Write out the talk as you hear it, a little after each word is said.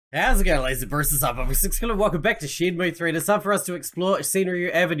How's it going, ladies and bruises? I'm Sixkilla. Welcome back to Shenmue 3. It's time for us to explore Ryo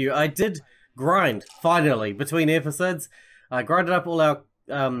Avenue. I did grind, finally, between episodes. I grinded up all our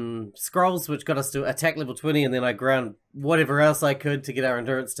scrolls, which got us to attack level 20, and then I ground whatever else I could to get our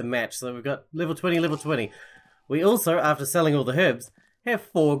endurance to match. So we've got level 20, level 20. We also, after selling all the herbs, have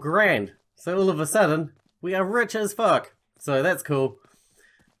 4 grand. So all of a sudden, we are rich as fuck. So that's cool.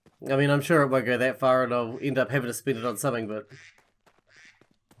 I mean, I'm sure it won't go that far and I'll end up having to spend it on something, but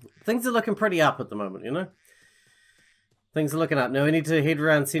things are looking pretty up at the moment, you know? Things are looking up. Now we need to head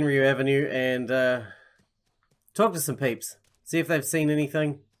around Ryo Avenue and talk to some peeps. See if they've seen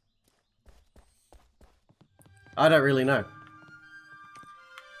anything. I don't really know.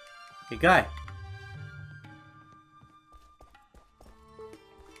 Hey, guy.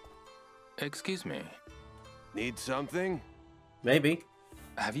 Excuse me. Need something? Maybe.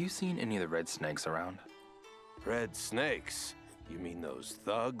 Have you seen any of the red snakes around? Red snakes? You mean those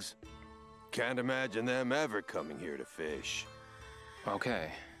thugs? Can't imagine them ever coming here to fish.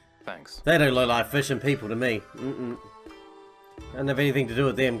 Okay, thanks. They don't look like fishing people to me. I don't have anything to do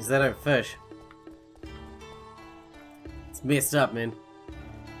with them because they don't fish. It's messed up, man.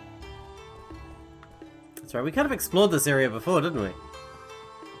 That's right, we kind of explored this area before, didn't we?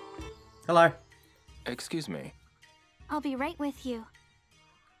 Hello. Excuse me. I'll be right with you.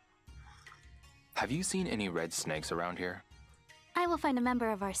 Have you seen any red snakes around here? I will find a member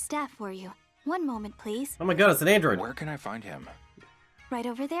of our staff for you. One moment, please. Oh my god, it's an android. Where can I find him? Right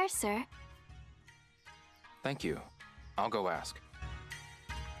over there, sir. Thank you. I'll go ask.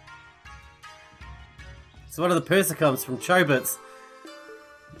 It's one of the Persicums from Chobits.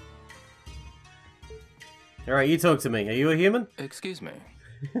 Alright, you talk to me. Are you a human? Excuse me.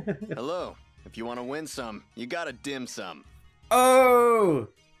 Hello. If you want to win some, you gotta dim some. Oh!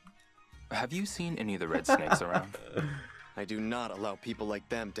 Have you seen any of the red snakes around? I do not allow people like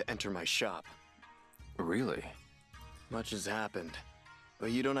them to enter my shop. Really? Much has happened,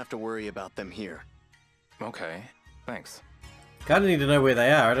 but you don't have to worry about them here. Okay, thanks. Kinda need to know where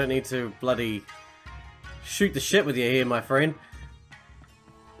they are. I don't need to bloody shoot the shit with you here, my friend.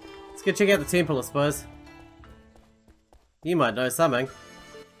 Let's go check out the temple, I suppose. You might know something.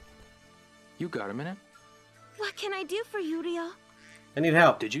 You got a minute? What can I do for you, Ryo? I need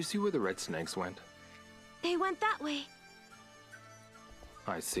help. Did you see where the red snakes went? They went that way.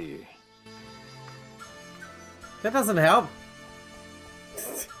 I see. That doesn't help.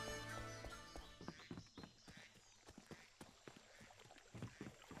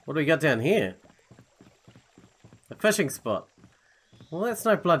 What do we got down here? A fishing spot. Well, that's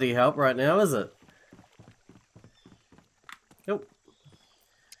no bloody help right now, is it? Nope.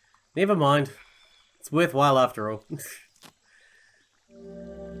 Never mind. It's worthwhile after all.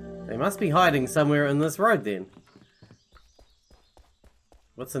 They must be hiding somewhere in this road then.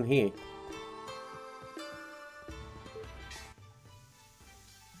 What's in here?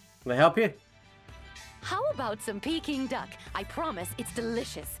 Can I help you? How about some Peking duck? I promise it's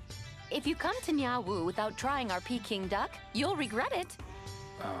delicious. If you come to Nyawu without trying our Peking duck, you'll regret it.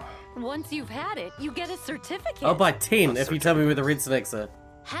 Once you've had it, you get a certificate. I'll buy 10 if you tell me where the red snakes are.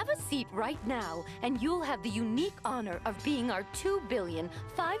 Have a seat right now, and you'll have the unique honor of being our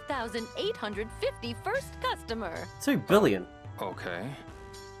 2,005,851st customer. 2 billion. Okay.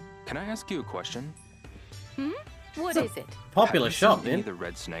 Can I ask you a question? What It's is it? Popular Have you shop, seen any man. of the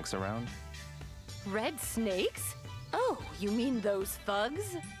red snakes around? Red snakes? Oh, you mean those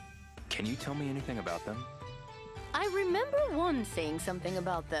thugs? Can you tell me anything about them? I remember one saying something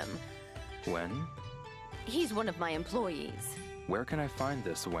about them. When? He's one of my employees. Where can I find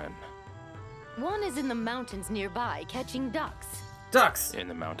this when? One is in the mountains nearby, catching ducks. Ducks! In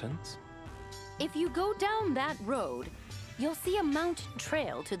the mountains? If you go down that road, you'll see a mountain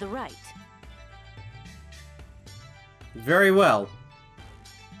trail to the right. Very well.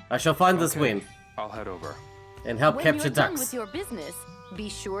 I shall find this Okay, when I'll head over. and help When capture you're done ducks. with your business, be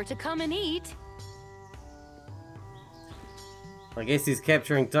sure to come and eat. I guess he's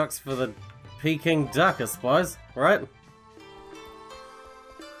capturing ducks for the Peking duck, I suppose, right?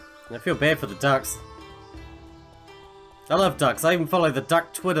 I feel bad for the ducks. I love ducks. I even follow the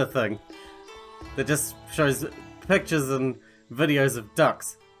duck Twitter thing that just shows pictures and videos of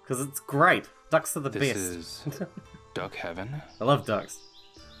ducks because it's great. Ducks are the This best. is duck heaven? I love ducks.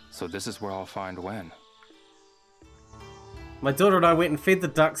 So this is where I'll find when? My daughter and I went and fed the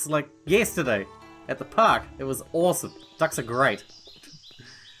ducks like yesterday at the park. It was awesome. Ducks are great.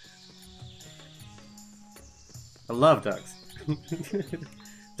 I love ducks.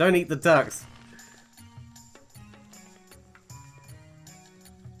 Don't eat the ducks.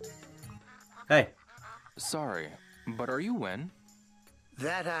 Hey. Sorry, but are you Wen?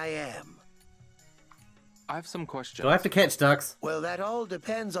 That I am. I have some questions. Do I have to catch ducks? Well, that all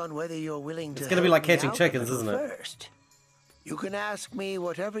depends on whether you're willing to. It's gonna be like help me catching out chickens, a little isn't it? First, you can ask me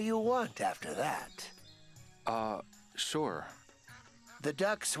whatever you want after that. Sure. The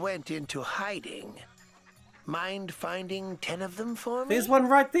ducks went into hiding. Mind finding 10 of them for me? There's one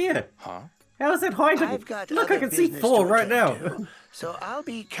right there. Huh? How is it hiding? I've got Look, I other can see business 4 to right now. attend to, so I'll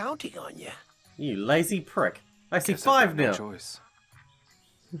be counting on you. You lazy prick. I see Guess I've 5 got no now. choice.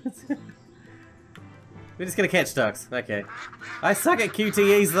 We're just gonna catch ducks. Okay. I suck at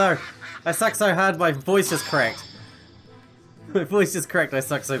QTEs though. I suck so hard my voice just cracked. My voice just cracked, I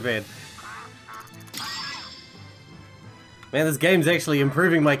suck so bad. Man, this game's actually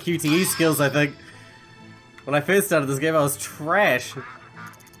improving my QTE skills, I think. When I first started this game, I was trash.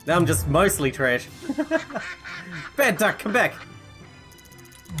 Now I'm just mostly trash. Bad duck, come back!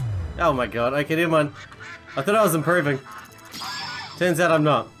 Oh my god, okay, never mind. I thought I was improving. Turns out I'm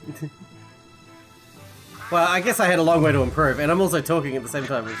not. Well, I guess I had a long way to improve, and I'm also talking at the same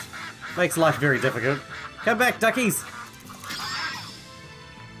time, which makes life very difficult. Come back, duckies!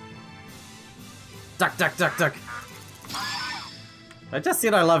 Duck, duck, duck, duck. I just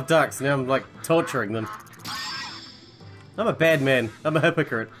said I love ducks, now I'm like torturing them. I'm a bad man. I'm a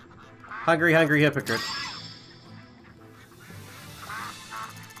hypocrite. Hungry, hungry hypocrite.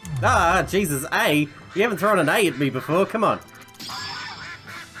 Ah, Jesus, A? You haven't thrown an A at me before, come on.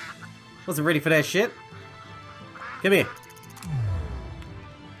 Wasn't ready for that shit. Come here.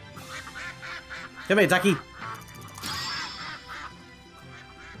 Come here, ducky.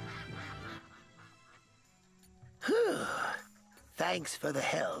 Thanks for the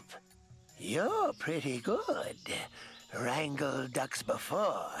help. You're pretty good. Wrangled ducks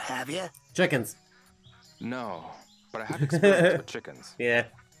before, have you? Chickens. No, but I have experience with chickens. Yeah.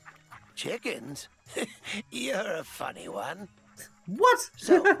 Chickens? You're a funny one. What?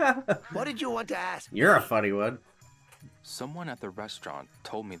 So, what did you want to ask? You're a funny one. Someone at the restaurant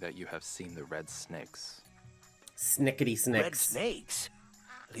told me that you have seen the red snakes. Snickety snicks. Red snakes?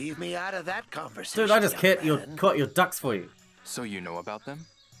 Leave me out of that conversation. Dude, I just young caught man. your ducks for you. So you know about them?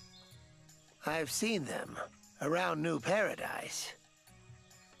 I've seen them around New Paradise.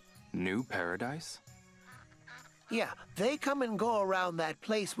 New Paradise? Yeah, they come and go around that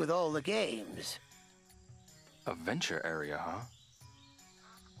place with all the games. A venture area, huh?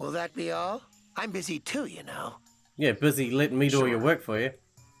 Will that be all? I'm busy too, you know. Yeah, busy letting me do all your Sure. work for you.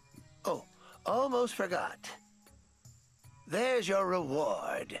 Oh, almost forgot. There's your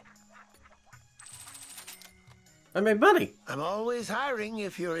reward. I made money. I'm always hiring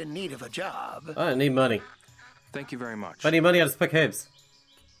if you're in need of a job. I don't need money. Thank you very much. If I need money, I'll just pick herbs.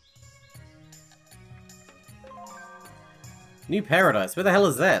 New Paradise. Where the hell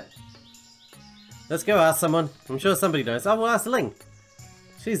is that? Let's go ask someone. I'm sure somebody knows. Oh, we'll ask Ling.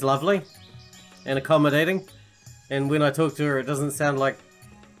 She's lovely. And accommodating. And when I talk to her, it doesn't sound like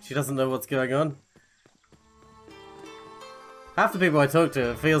she doesn't know what's going on. Half the people I talk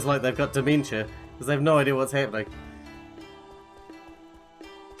to, it feels like they've got dementia. Because they have no idea what's happening.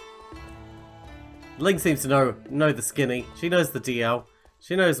 Ling seems to know the skinny. She knows the DL.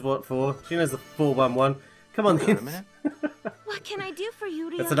 She knows what for. She knows the 411. Come on Wait a then. minute. What can I do for you,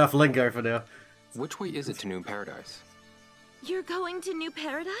 Ryo? That's enough lingo for now. Which way is it to New Paradise? You're going to New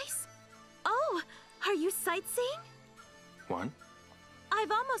Paradise? Oh, are you sightseeing? What?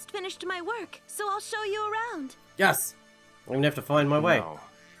 I've almost finished my work, so I'll show you around. Yes! I'm gonna have to find my way. No,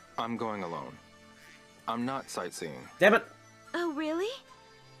 I'm going alone. I'm not sightseeing. Damn it! Oh, really?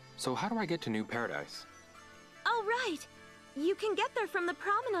 So how do I get to New Paradise? Oh, right. You can get there from the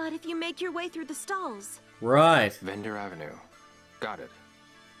promenade if you make your way through the stalls. Right. Vendor Avenue. Got it.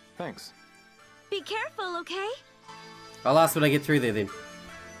 Thanks. Be careful, okay? I'll ask when I get through there then.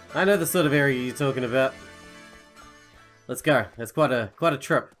 I know the sort of area you're talking about. Let's go. That's quite a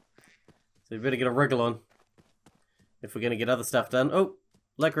trip. So we better get a wriggle on. If we're gonna get other stuff done. Oh,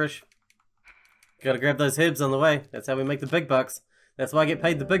 licorice. Gotta grab those herbs on the way. That's how we make the big bucks. That's why I get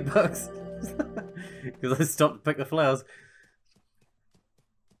paid the big bucks. Because I stopped to pick the flowers.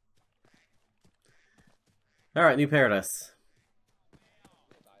 Alright, New Paradise.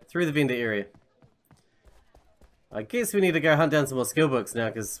 Through the vendor area. I guess we need to go hunt down some more skill books now,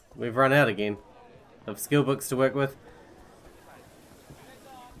 because we've run out again of skill books to work with.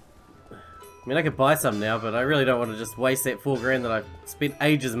 I mean, I could buy some now, but I really don't want to just waste that 4 grand that I've spent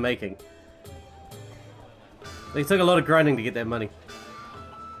ages making. It took a lot of grinding to get that money.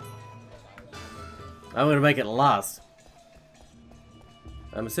 I'm going to make it last.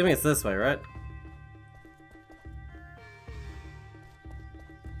 I'm assuming it's this way, right?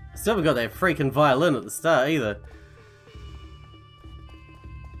 Still haven't got that freaking violin at the start either.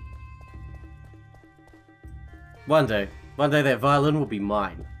 One day that violin will be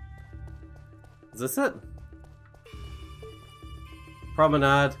mine. Is this it?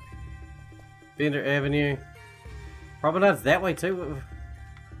 Promenade. Bender Avenue. Promenade's that way too?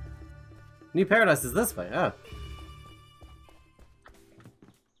 New Paradise is this way, oh.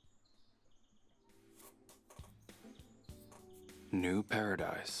 New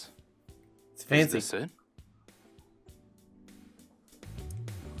Paradise. It's fancy. Is this it?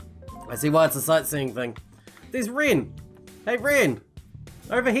 I see why it's a sightseeing thing. There's Ren! Hey Ren!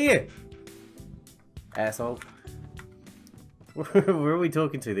 Over here! Asshole. Where are we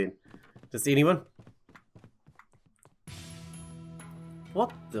talking to then? Just anyone?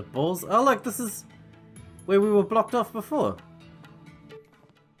 What the balls? Oh look, this is where we were blocked off before.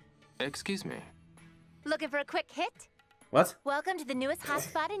 Excuse me. Looking for a quick hit? What? Welcome to the newest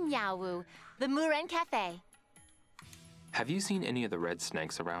hotspot in Yawu, the Muren Cafe. Have you seen any of the red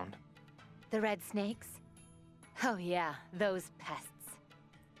snakes around? The red snakes? Oh yeah, those pests.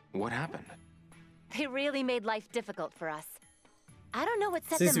 What happened? They really made life difficult for us. I don't know what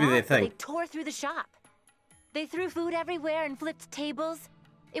set Seems them to be their off, but thing. they tore through the shop. They threw food everywhere and flipped tables.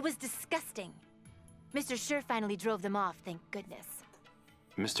 It was disgusting. Mr. Sure finally drove them off, thank goodness.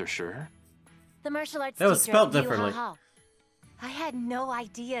 Mr. Sure? The martial arts That was teacher spelled at differently. Yu-Ha-Ha. I had no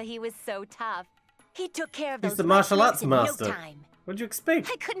idea he was so tough. He took care of He's those the red martial snakes arts in master. no time. What'd you expect?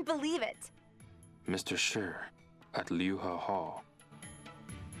 I couldn't believe it. Mr. Sure at Ryo Hazuki.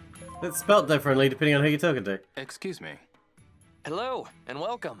 It's spelled differently depending on who you're talking to. Excuse me. Hello, and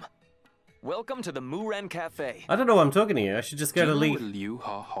welcome. Welcome to the Muren Cafe. I don't know why I'm talking to you. I should just go to Do you know Lee. what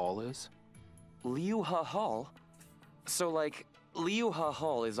Ryo Hall is? Ryo Hall? So, like, Ryo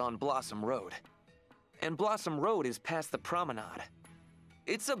Hall is on Blossom Road. And Blossom Road is past the promenade.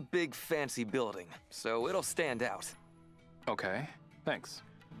 It's a big, fancy building, so it'll stand out. Okay, thanks.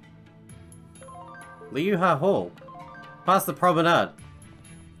 Ryo Hall. Past the promenade.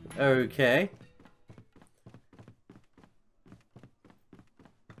 Okay.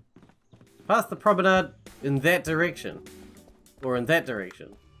 Past the promenade in that direction. Or in that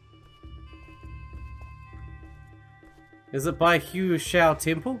direction. Is it by Hu Shao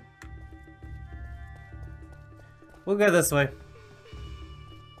Temple? We'll go this way.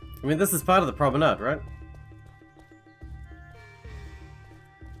 I mean, this is part of the promenade, right?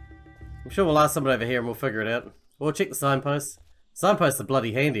 I'm sure we'll ask someone over here and we'll figure it out. We'll check the signposts. Signposts are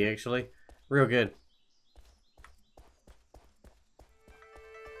bloody handy, actually. Real good.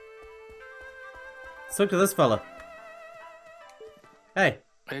 Let's talk to this fella. Hey,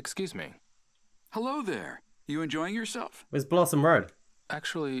 Excuse me. Hello there. You enjoying yourself? where's Blossom Road?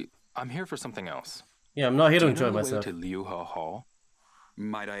 Actually, I'm here for something else. Yeah, I'm not here to Do you enjoy know the myself. way to Ryo Hall?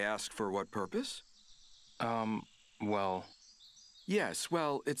 Might I ask for what purpose? Well, Yes,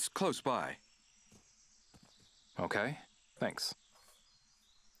 well, it's close by. okay, thanks.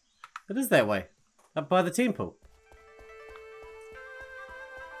 It is that way. Up by the temple.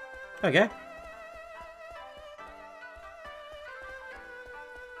 Okay.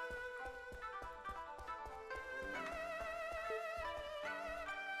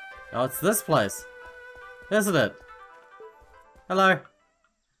 Oh, it's this place. Isn't it? Hello.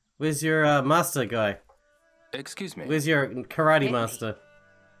 Where's your master guy? Excuse me. Where's your karate master?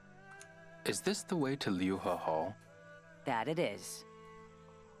 Is this the way to Ryo Hall? That it is.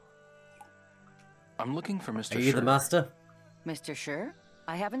 I'm looking for Mr. Are you Sure. the master? Mr. Sure?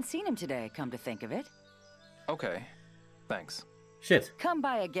 I haven't seen him today, come to think of it. Okay, thanks. Shit. Come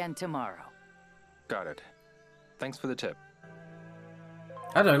by again tomorrow. Got it. Thanks for the tip.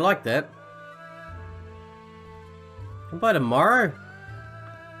 I don't like that. Come by tomorrow?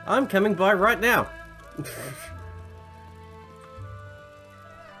 I'm coming by right now.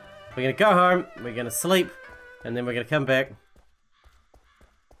 We're gonna go home, we're gonna sleep, and then we're gonna come back.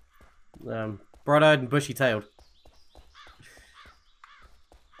 Bright-eyed and bushy-tailed.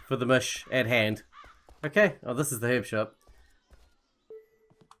 For the mish at hand. Okay, oh, this is the herb shop.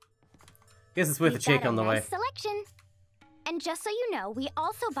 Guess it's worth a check on the way. Selection. And just so you know, we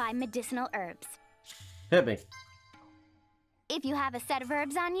also buy medicinal herbs. Hit me. If you have a set of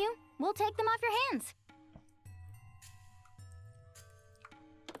herbs on you, we'll take them off your hands.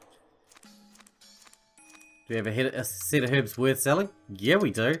 Do we have a set of herbs worth selling? Yeah,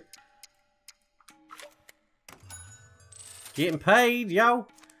 we do. Getting paid, yo.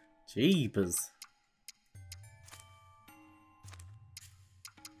 Jeepers.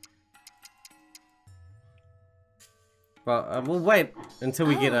 Well, we'll wait until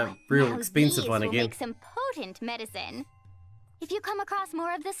we get a real now expensive these one will again. Make some potent medicine. If you come across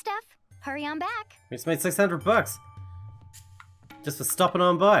more of this stuff, hurry on back. We just made 600 bucks. Just for stopping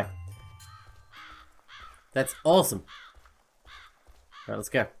on by. That's awesome. Alright, let's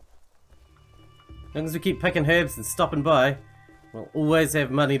go. As long as we keep picking herbs and stopping by, we'll always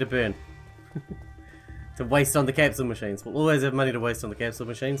have money to burn. To waste on the capsule machines. We'll always have money to waste on the capsule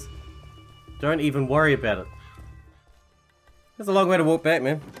machines. Don't even worry about it. There's a long way to walk back,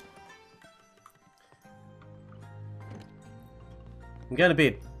 man. I'm going to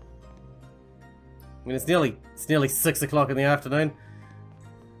bed. I mean, it's nearly 6 o'clock in the afternoon.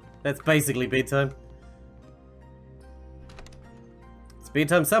 That's basically bedtime. It's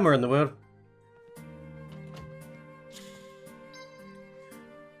bedtime somewhere in the world.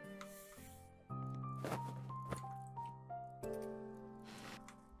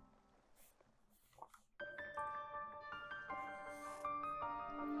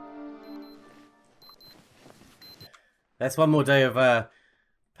 That's one more day of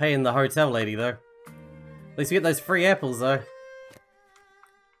paying the hotel lady, though. At least we get those free apples, though.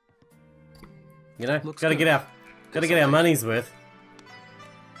 You know, gotta get our money's worth.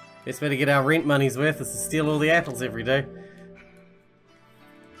 Best way to get our rent money's worth is to steal all the apples every day.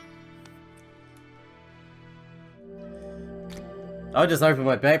 I'll just open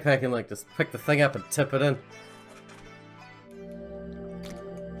my backpack and like just pick the thing up and tip it in.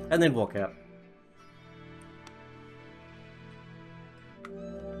 And then walk out.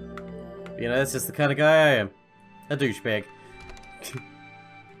 You know, that's just the kind of guy I am. A douchebag.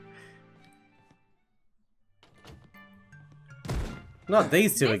 Not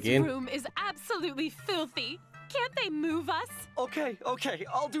these two again. This room is absolutely filthy. Can't they move us? Okay,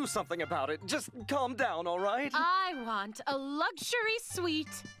 I'll do something about it. Just calm down, all right? I want a luxury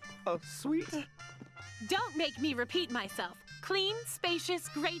suite. A suite? Don't make me repeat myself. Clean, spacious,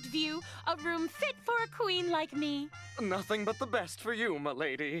 great view. A room fit for a queen like me. Nothing but the best for you, my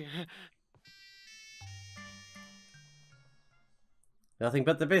lady. Nothing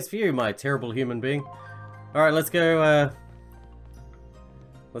but the best for you, my terrible human being. Alright, let's go,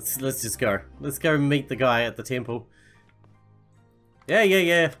 Let's just go. Let's go meet the guy at the temple.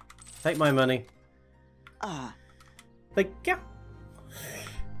 Yeah. Take my money. Thank you.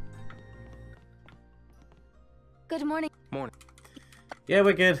 Good morning. Morning. Yeah,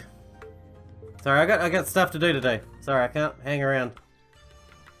 we're good. Sorry, I got stuff to do today. Sorry, I can't hang around.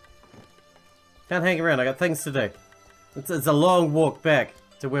 Can't hang around, I got things to do. It's a long walk back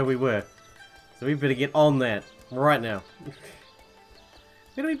to where we were. So we better get on that right now.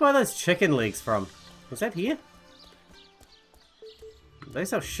 Where do we buy those chicken legs from? Was that here? They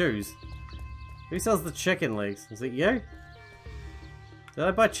sell shoes. Who sells the chicken legs? Is it you? Did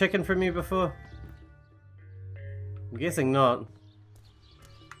I buy chicken from you before? I'm guessing not.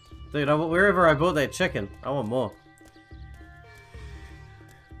 Dude, wherever I bought that chicken, I want more.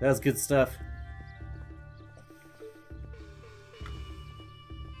 That was good stuff.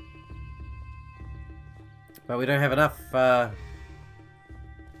 But we don't have enough,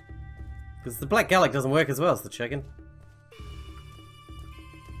 because the black garlic doesn't work as well as the chicken.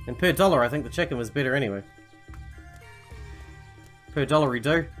 And per dollar, I think the chicken was better anyway. Per dollar we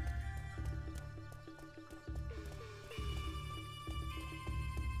do.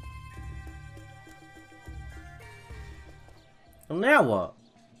 Well, now what?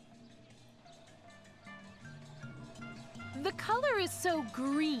 The color is so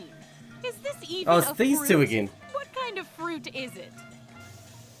green. Is this even Oh, it's a these fruit? two again. What kind of fruit is it?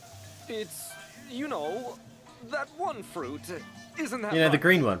 It's, you know, that one fruit. Isn't that You know, the right?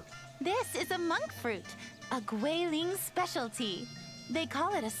 green one. This is a monk fruit, a Guiling specialty. They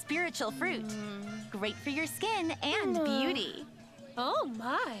call it a spiritual fruit. Great for your skin and beauty. Oh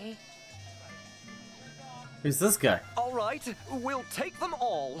my. Who's this guy? All right, we'll take them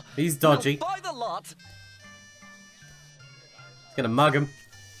all. He's dodgy. We'll buy the lot. Gonna mug him.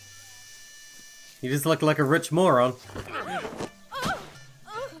 You just look like a rich moron. The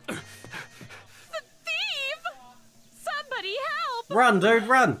thief! Somebody help! Run, dude,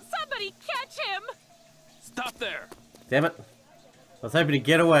 run! Somebody catch him! Stop there! Damn it. I was hoping to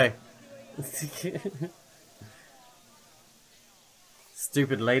get away.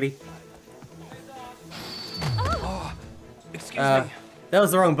 Stupid lady. Oh, excuse me. That was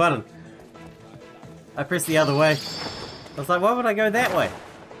the wrong button. I pressed the other way. I was like, why would I go that way?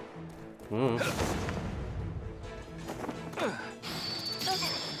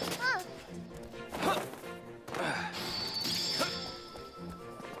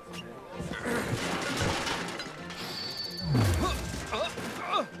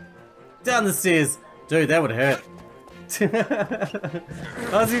 Down the stairs! Dude, that would hurt. I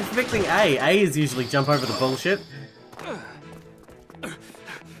was expecting A. A is usually jump over the bullshit.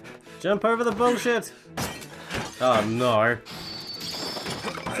 Jump over the bullshit! Oh no.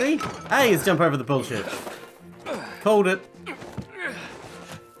 See? A is jump over the bullshit. Called it.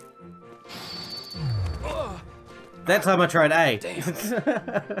 That time I tried A.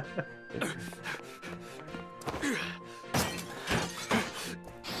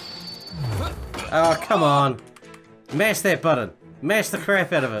 Oh, come on. Mash that button. Mash the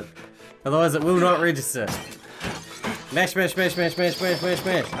crap out of it. Otherwise it will not register. Mash, mash, mash, mash, mash, mash, mash,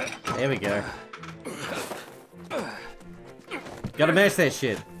 mash. There we go. Gotta mash that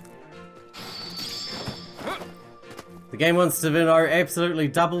shit. The game wants to know absolutely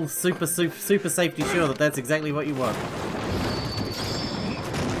double super safety sure that that's exactly what you want.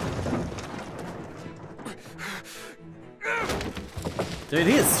 Dude,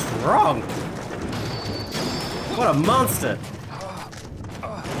 he is strong! What a monster!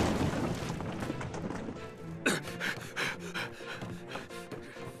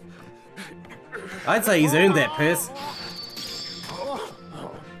 I'd say he's earned that purse.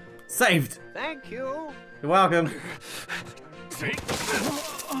 Saved! Thank you. You're welcome.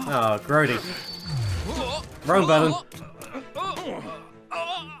 Oh, Grody. Wrong button.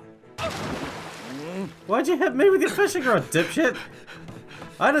 Why'd you hit me with your fishing rod, dipshit?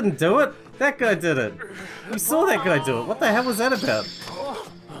 I didn't do it. That guy did it. You saw that guy do it. What the hell was that about?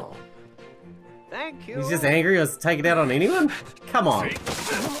 Thank you. He's just angry or take it out on anyone? Come on.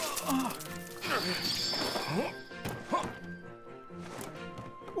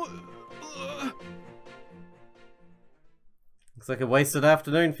 Looks like a wasted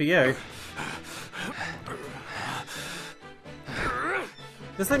afternoon for you.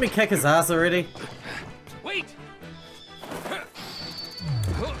 Just let me kick his ass already. Wait.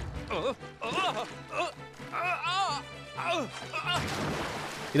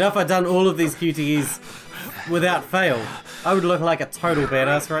 You know, if I'd done all of these QTEs without fail, I would look like a total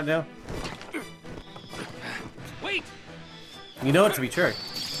badass right now. Wait. You know it to be true.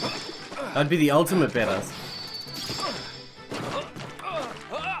 I'd be the ultimate badass.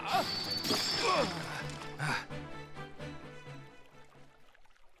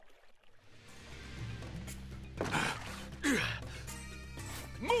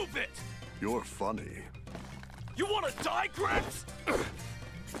 Move it! You're funny. You want to die, Gramps?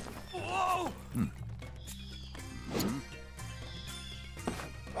 Whoa!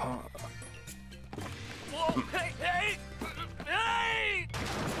 Whoa! Hey! Hey!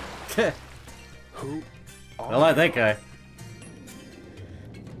 Hey! Who? I like that guy.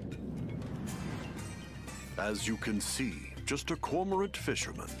 As you can see, just a cormorant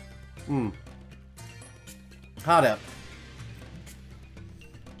fisherman. Hard out.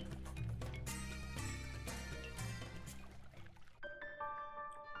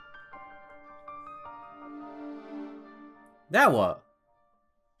 Now what?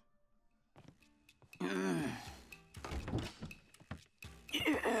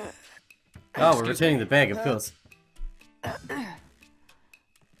 Oh, we're returning the bag, of course.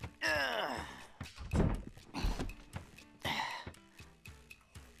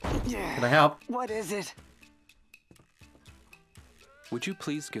 Can I help? What is it? Would you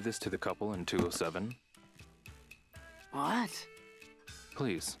please give this to the couple in 207? What?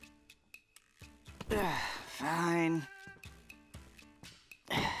 Please. Fine.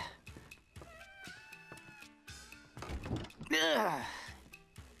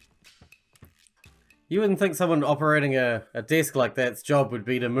 You wouldn't think someone operating a desk like that's job would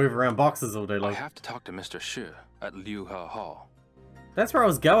be to move around boxes all day I long. have to talk to Mr. Shi at Ryo Hall. That's where I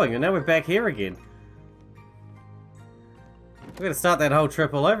was going, and now we're back here again. We're gonna start that whole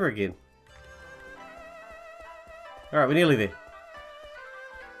trip all over again. Alright, we're nearly there.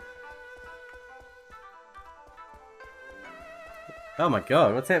 Oh my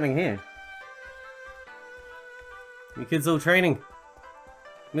god, what's happening here? You kids all training?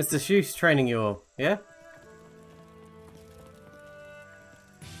 Mr. Shu's training you all, yeah?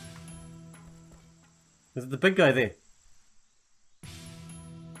 Is it the big guy there?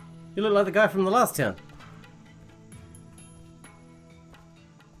 You look like the guy from the last town.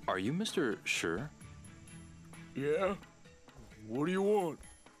 Are you Mr. Shi? Yeah? What do you want?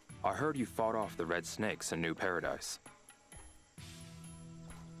 I heard you fought off the red snakes in New Paradise.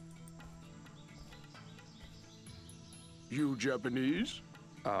 You Japanese?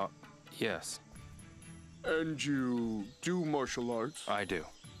 Yes. And you do martial arts? I do.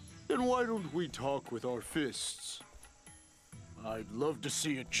 Then why don't we talk with our fists? I'd love to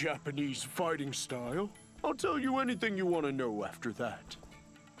see a Japanese fighting style. I'll tell you anything you want to know after that.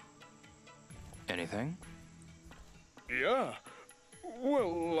 Anything? Yeah.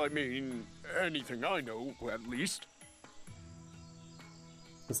 Well, I mean, anything I know, at least.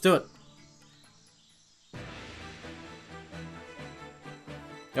 Let's do it.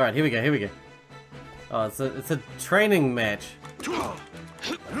 Alright, here we go, here we go. Oh, it's a training match.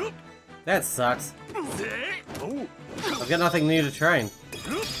 That sucks. I've got nothing new to train.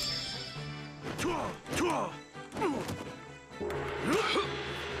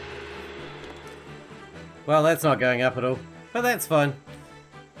 Well, that's not going up at all, but that's fine.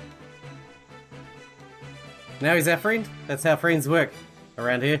 Now he's our friend? That's how friends work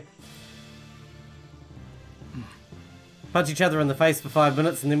around here. Punch each other in the face for 5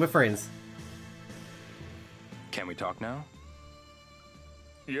 minutes and then we're friends. Can we talk now?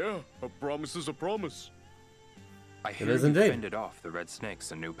 Yeah, a promise is a promise. I hear is you indeed. fended off the red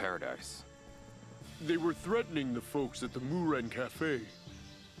snakes in New Paradise. They were threatening the folks at the Muren Cafe.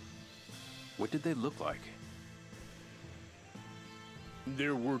 What did they look like?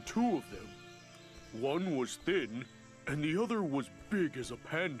 There were 2 of them. One was thin, and the other was big as a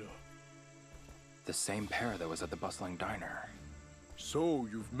panda. The same pair that was at the bustling diner. So,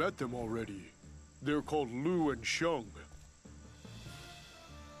 you've met them already. They're called Lu and Sheng.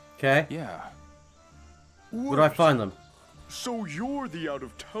 Okay. Yeah. Where do I find them? So you're the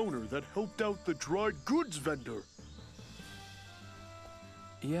out-of-towner that helped out the dried goods vendor.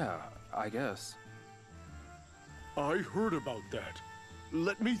 Yeah, I guess. I heard about that.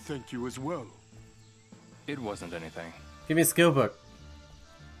 Let me thank you as well. It wasn't anything. Give me a skill book.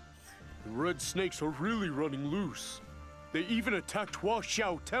 The red snakes are really running loose. They even attacked Hua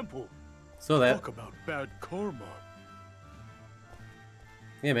Xiao Temple. Saw that. Talk about bad karma.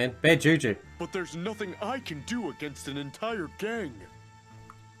 Yeah, man. Bad juju. But there's nothing I can do against an entire gang.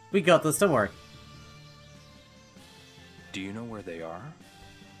 We got this, don't worry. Do you know where they are?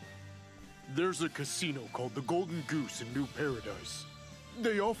 There's a casino called the Golden Goose in New Paradise.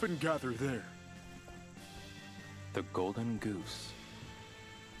 They often gather there. The Golden Goose.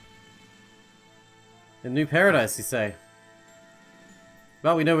 In New Paradise, you say?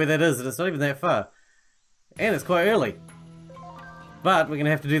 Well, we know where that is, and it's not even that far. And it's quite early. But we're going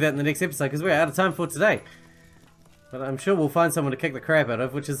to have to do that in the next episode, because we're out of time for today. But I'm sure we'll find someone to kick the crap out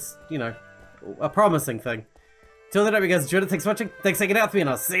of, which is, you know, a promising thing. Till then, I hope you guys enjoyed it. Thanks for watching. Thanks for hanging out with me, and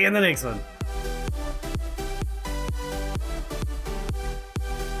I'll see you in the next one.